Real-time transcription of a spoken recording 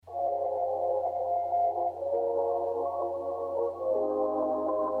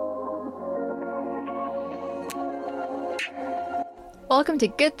Welcome to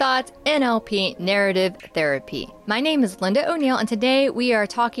Good Thoughts NLP Narrative Therapy. My name is Linda O'Neill, and today we are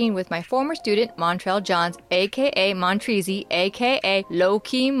talking with my former student, Montrell Johns, aka Montrezzi, aka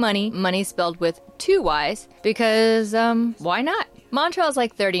Low-Key Money, money spelled with 2 Y's, because, why not? Montrell's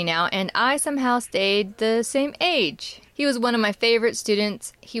like 30 now, and I somehow stayed the same age. He was one of my favorite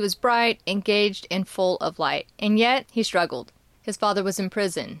students. He was bright, engaged, and full of light, and yet he struggled. His father was in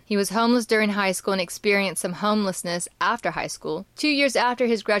prison. He was homeless during high school and experienced some homelessness after high school. 2 years after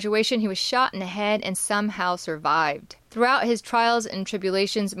his graduation, he was shot in the head and somehow survived. Throughout his trials and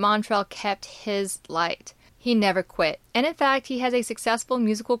tribulations, Montrell kept his light. He never quit. And in fact, he has a successful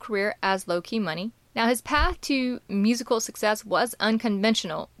musical career as Low-Key Money. Now, his path to musical success was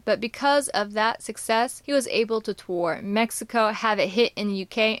unconventional, but because of that success, he was able to tour Mexico, have it hit in the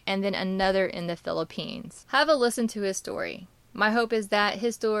UK, and then another in the Philippines. Have a listen to his story. My hope is that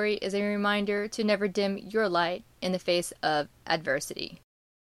his story is a reminder to never dim your light in the face of adversity.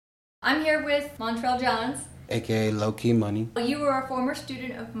 I'm here with Montrell Johns, aka Low-Key Money. You were a former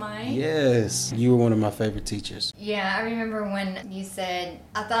student of mine. Yes, you were one of my favorite teachers. Yeah, I remember when you said,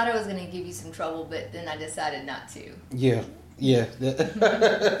 I thought I was going to give you some trouble, but then I decided not to. Yeah.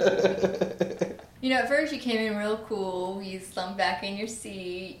 You know, at first you came in real cool, you slumped back in your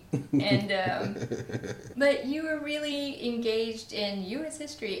seat, and but you were really engaged in U.S.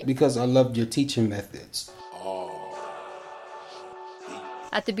 history. Because I loved your teaching methods.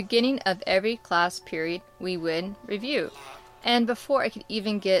 At the beginning of every class period, we would review. And before I could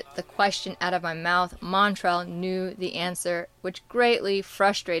even get the question out of my mouth, Montrell knew the answer, which greatly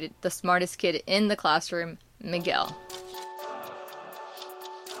frustrated the smartest kid in the classroom, Miguel.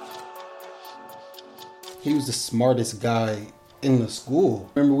 He was the smartest guy in the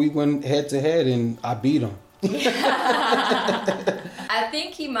school. Remember, we went head to head and I beat him. I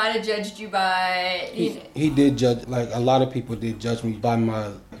think he might have judged you by... He did judge, like a lot of people did judge me by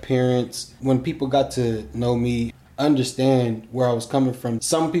my appearance. When people got to know me, understand where I was coming from.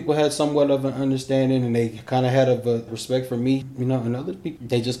 Some people had somewhat of an understanding and they kind of had a respect for me, you know, and other people,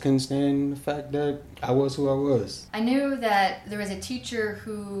 they just couldn't stand the fact that I was who I was. I knew that there was a teacher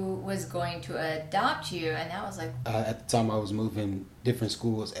who was going to adopt you, and that was like... At the time I was moving different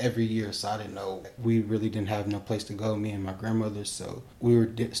schools every year, so I didn't know. We really didn't have no place to go, me and my grandmother, so we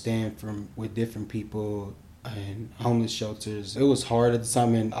were staying with different people and homeless shelters. It was hard at the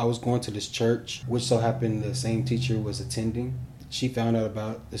time, and I was going to this church, which so happened the same teacher was attending. She found out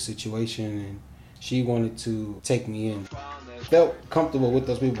about the situation and she wanted to take me in. Felt comfortable with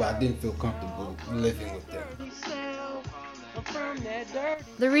those people, but I didn't feel comfortable living with them.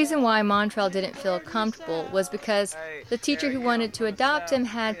 The reason why Montrell didn't feel comfortable was because the teacher who wanted to adopt him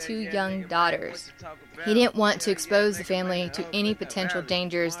had 2 young daughters. He didn't want to expose the family to any potential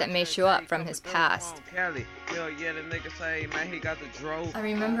dangers that may show up from his past. I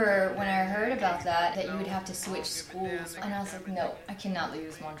remember when I heard about that you would have to switch schools, and I was like, no, I cannot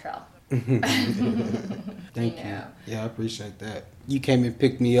lose Montrell. Thank you. Yeah, I appreciate that. You came and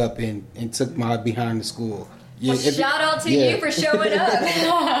picked me up and took my behind the school. Yeah, well, shout out to you for showing up.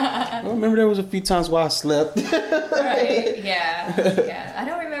 I remember there was a few times where I slept. Right, yeah. I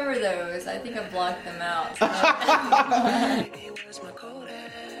don't remember those. I think I blocked them out.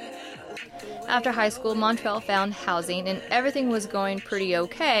 After high school, Montrell found housing and everything was going pretty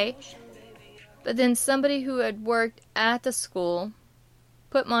okay. But then somebody who had worked at the school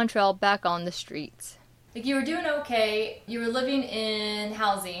put Montrell back on the streets. Like, you were doing okay. You were living in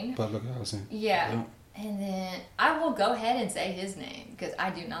housing. Public housing. Yeah. And then I will go ahead and say his name because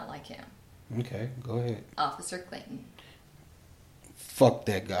I do not like him. Okay, go ahead. Officer Clayton. Fuck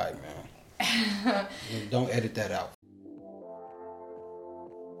that guy, man. Don't edit that out.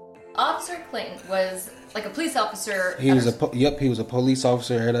 Officer Clayton was like a police officer. He was a police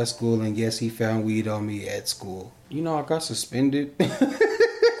officer at our school, and yes, he found weed on me at school. You know, I got suspended. Which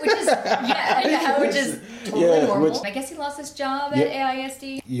is totally normal. I guess he lost his job at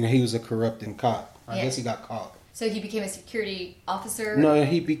AISD. You know, he was a corrupting cop. I guess he got caught. So he became a security officer? No,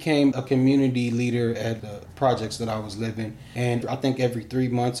 he became a community leader at the projects that I was living. And I think every 3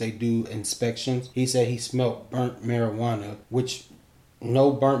 months they do inspections. He said he smelled burnt marijuana, which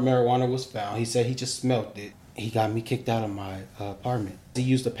no burnt marijuana was found. He said he just smelled it. He got me kicked out of my apartment. He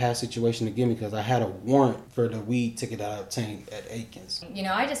used a past situation to get me because I had a warrant for the weed ticket that I obtained at Aikens. You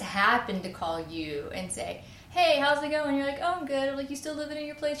know, I just happened to call you and say, hey, how's it going? You're like, oh, I'm good. Like, you still living in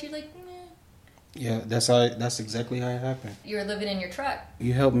your place? You're like, meh. Yeah, that's exactly how it happened. You were living in your truck.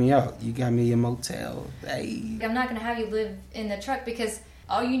 You helped me out. You got me a motel. Hey. I'm not going to have you live in the truck because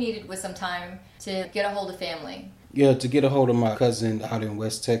all you needed was some time to get a hold of family. Yeah, to get a hold of my cousin out in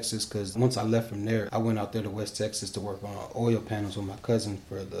West Texas, because once I left from there, I went out there to West Texas to work on oil panels with my cousin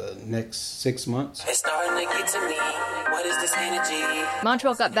for the next 6 months. It's starting to get to me. What is this energy?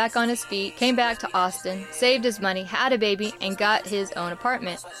 Montrell got back on his feet, came back to Austin, saved his money, had a baby, and got his own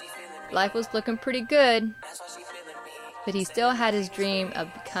apartment. Life was looking pretty good, but he still had his dream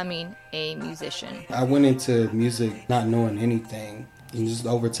of becoming a musician. I went into music not knowing anything. And just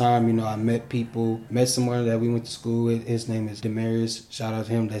over time, you know, I met someone that we went to school with. His name is Demarius. Shout out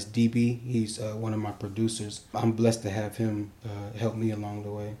to him. That's DB. He's one of my producers. I'm blessed to have him help me along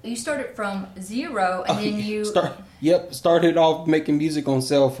the way. You started from zero, and then you... Started off making music on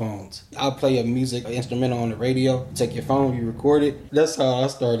cell phones. I'll play a music instrumental on the radio. Take your phone, you record it. That's how I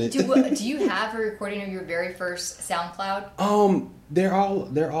started. Do you have a recording of your very first SoundCloud? They're all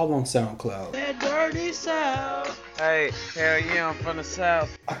on SoundCloud. That dirty South. Hey, hell yeah, I'm from the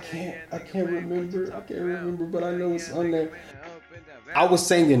South. I can't remember, but I know it's on there. I was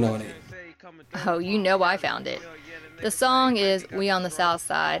singing on it. Oh, you know I found it. The song is We on the South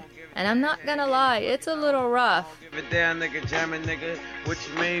Side, and I'm not gonna lie, it's a little rough. Give it down, nigga, jamming, nigga. What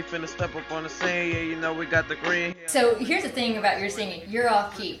you mean? Finna step up on the scene, yeah, you know we got the green. So here's the thing about your singing, you're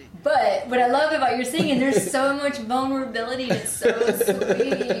off key. But what I love about your singing, there's so much vulnerability, it's so sweet.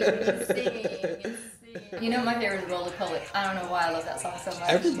 It's singing. You know my favorite is Roll the Poet. I don't know why I love that song so much.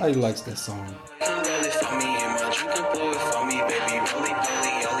 Everybody likes that song.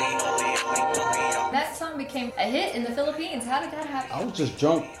 That song became a hit in the Philippines. How did that happen? I was just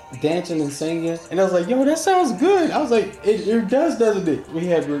drunk, dancing and singing, and I was like, yo, that sounds good. I was like, it does, doesn't it? We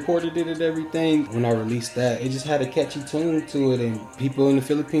had recorded it and everything. When I released that, it just had a catchy tune to it, and people in the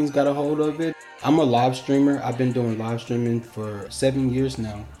Philippines got a hold of it. I'm a live streamer. I've been doing live streaming for 7 years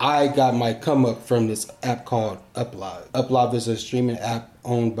now. I got my come up from this app called Uplive. Uplive is a streaming app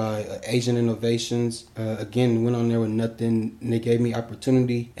owned by Asian Innovations. Again, went on there with nothing, and they gave me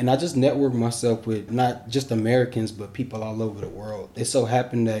opportunity. And I just networked myself with not just Americans, but people all over the world. It so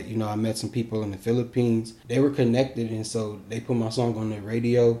happened that, you know, I met some people in the Philippines. They were connected, and so they put my song on their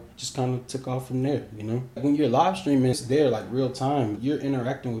radio. Just kind of took off from there, you know. When you're live streaming, it's there like real time. You're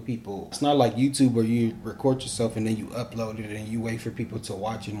interacting with people. It's not like YouTube where you record yourself and then you upload it and you wait for people to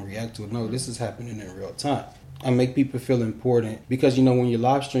watch it and react to it. No, this is happening in real time. I make people feel important because, you know, when you're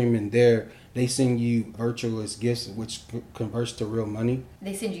live streaming there, they send you virtuous gifts, which converts to real money.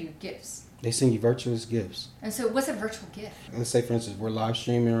 They send you gifts. They send you virtuous gifts. And so what's a virtual gift? Let's say, for instance, we're live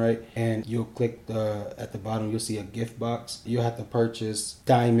streaming, right? And you'll click at the bottom, you'll see a gift box. You'll have to purchase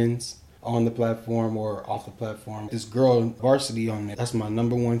diamonds on the platform or off the platform. This girl, Varsity, on there, that's my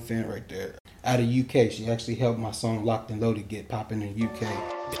number one fan right there. Out of UK, she actually helped my song Locked and Loaded get popping in UK.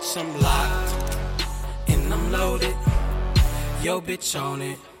 Bitch, I'm locked and I'm loaded. Yo, bitch on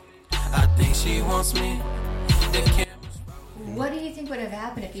it. I think she wants me. What do you think would have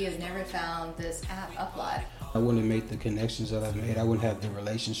happened if you had never found this app, Uplive? I wouldn't have made the connections that I've made. I wouldn't have the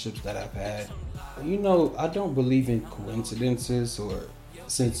relationships that I've had. You know, I don't believe in coincidences, or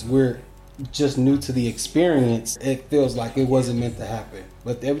since we're just new to the experience, it feels like it wasn't meant to happen.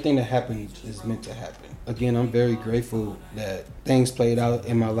 But everything that happened is meant to happen. Again, I'm very grateful that things played out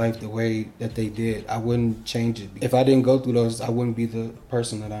in my life the way that they did. I wouldn't change it. If I didn't go through those, I wouldn't be the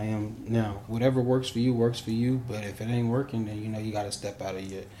person that I am now. Whatever works for you, works for you. But if it ain't working, then, you know, you got to step out of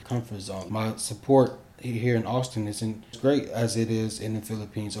your comfort zone. My support here in Austin isn't as great as it is in the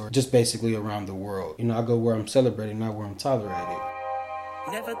Philippines or just basically around the world. You know, I go where I'm celebrated, not where I'm tolerated.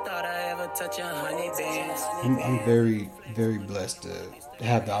 Never thought I ever touch a honey bees. I'm very, very blessed to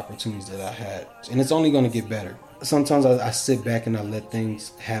have the opportunities that I had. And it's only going to get better. Sometimes I sit back and I let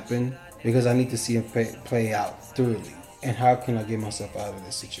things happen because I need to see them play out thoroughly. And how can I get myself out of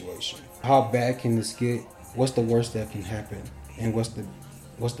this situation? How bad can this get? What's the worst that can happen? And what's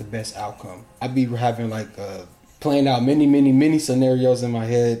the best outcome? I be having like playing out many scenarios in my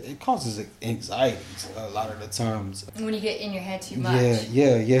head. It causes anxiety a lot of the times. When you get in your head too much.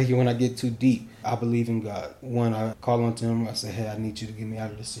 Yeah. When I get too deep, I believe in God. When I call on to Him, I say, hey, I need you to get me out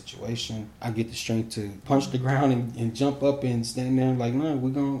of this situation. I get the strength to punch the ground and jump up and stand there and like, no,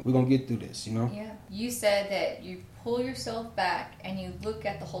 we're gonna get through this, you know? Yeah. You said that you pull yourself back and you look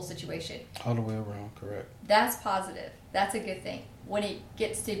at the whole situation. All the way around, correct. That's positive. That's a good thing. When it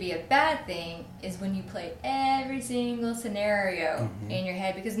gets to be a bad thing is when you play every single scenario in your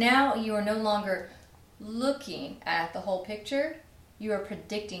head, because now you are no longer looking at the whole picture, you are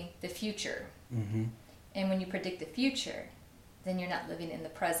predicting the future. And when you predict the future, then you're not living in the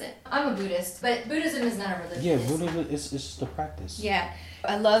present. I'm a Buddhist, but Buddhism is not a religion. Yeah, Buddhism is just a practice. Yeah.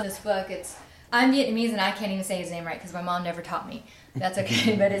 I love this book. It's I'm Vietnamese and I can't even say his name right because my mom never taught me. That's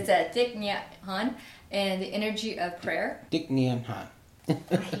okay, but it's Thich Nhat Hanh and the energy of prayer. Thich Nhat Hanh.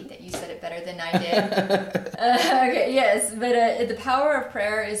 I hate that you said it better than I did. Okay, yes, but the power of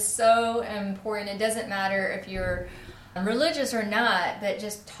prayer is so important. It doesn't matter if you're religious or not, but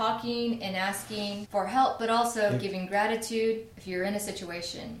just talking and asking for help, but also giving gratitude if you're in a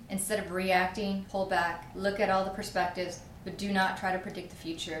situation. Instead of reacting, pull back, look at all the perspectives, but do not try to predict the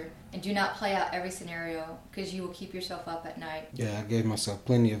future, and do not play out every scenario because you will keep yourself up at night. Yeah, I gave myself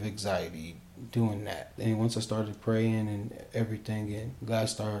plenty of anxiety doing that. And once I started praying and everything, and God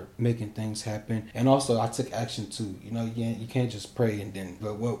started making things happen. And also I took action too. You know, you can't just pray and then,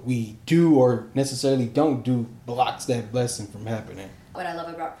 but what we do or necessarily don't do blocks that blessing from happening. What I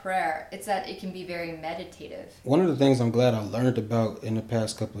love about prayer, it's that it can be very meditative. One of the things I'm glad I learned about in the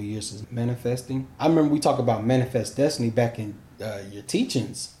past couple of years is manifesting. I remember we talked about manifest destiny back in your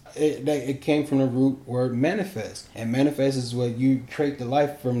teachings. It came from the root word manifest. And manifest is what you create the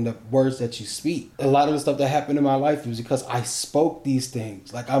life from the words that you speak. A lot of the stuff that happened in my life was because I spoke these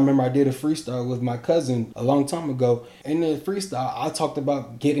things. Like I remember I did a freestyle with my cousin a long time ago. In the freestyle, I talked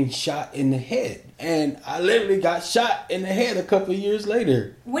about getting shot in the head. And I literally got shot in the head a couple of years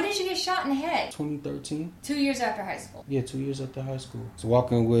later. When did you get shot in the head? 2013. 2 years after high school. Yeah, 2 years after high school. I was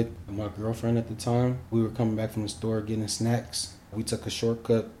walking with my girlfriend at the time. We were coming back from the store getting snacks. We took a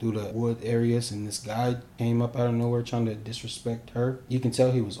shortcut through the wood areas, and this guy came up out of nowhere trying to disrespect her. You can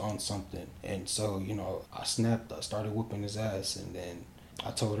tell he was on something. And so, you know, I snapped. I started whooping his ass, and then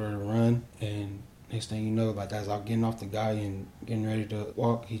I told her to run. And next thing you know, like as I'm getting off the guy and getting ready to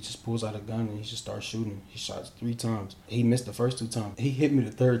walk, he just pulls out a gun and he just starts shooting. He shot 3 times. He missed the first 2 times. He hit me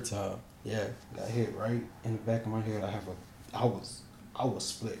the 3rd time. Yeah, got hit right in the back of my head. I was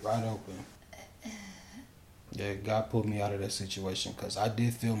split right open. Yeah, God pulled me out of that situation because I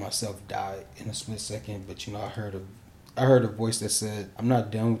did feel myself die in a split second. But you know, I heard a voice that said, "I'm not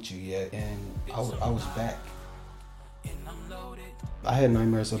done with you yet," and I was back. I had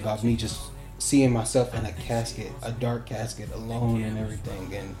nightmares about me just seeing myself in a casket, a dark casket, alone and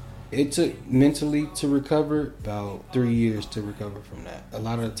everything. And it took mentally to recover about 3 years to recover from that. A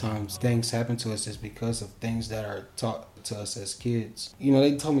lot of the times things happen to us is because of things that are taught to us as kids. You know,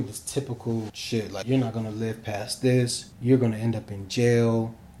 they told me this typical shit like, you're not going to live past this. You're going to end up in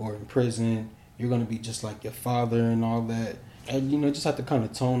jail or in prison. You're going to be just like your father and all that. And, you know, just have to kind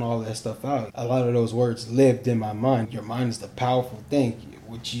of tone all that stuff out. A lot of those words lived in my mind. Your mind is the powerful thing.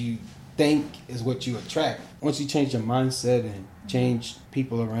 What you think is what you attract. Once you change your mindset and change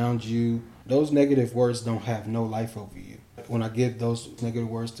people around you, those negative words don't have no life over you. When I give those negative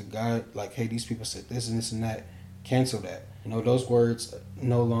words to God, like, hey, these people said this and this and that, cancel that. You know, those words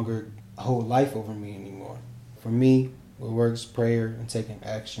no longer hold life over me anymore. For me, what works, prayer and taking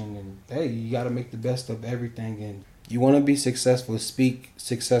action. And hey, you got to make the best of everything. And you want to be successful, speak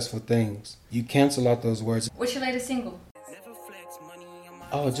successful things. You cancel out those words. What's your latest single?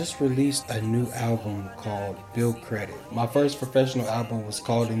 I just released a new album called Build Credit. My first professional album was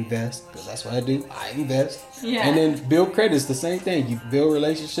called Invest, because that's what I do. I invest. Yeah. And then Build Credit is the same thing. You build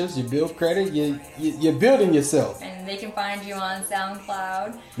relationships, you build credit, you're building yourself. And they can find you on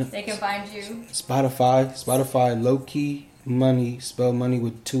SoundCloud. They can find you. Spotify, Low Key Money, spell money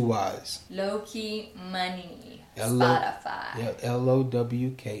with 2 Y's. Low Key Money. Spotify. Yeah,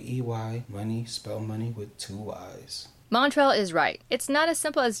 Lowkey, money, spell money with 2 Y's. Montrell is right. It's not as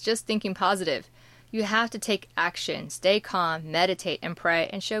simple as just thinking positive. You have to take action, stay calm, meditate, and pray,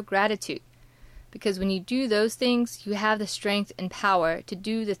 and show gratitude. Because when you do those things, you have the strength and power to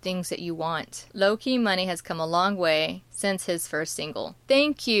do the things that you want. Low Key Money has come a long way since his first single.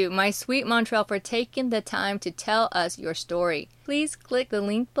 Thank you, my sweet Montrell, for taking the time to tell us your story. Please click the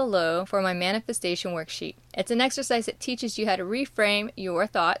link below for my manifestation worksheet. It's an exercise that teaches you how to reframe your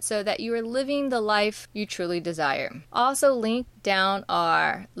thoughts so that you are living the life you truly desire. Also, link down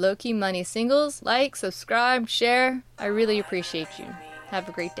our Low Key Money singles. Like, subscribe, share. I really appreciate you. Have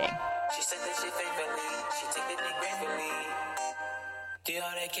a great day. She said that she faithfully, she took the dick gratefully. Did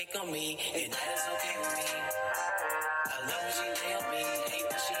all that cake on me, and that is okay with me. I love when she lay on me.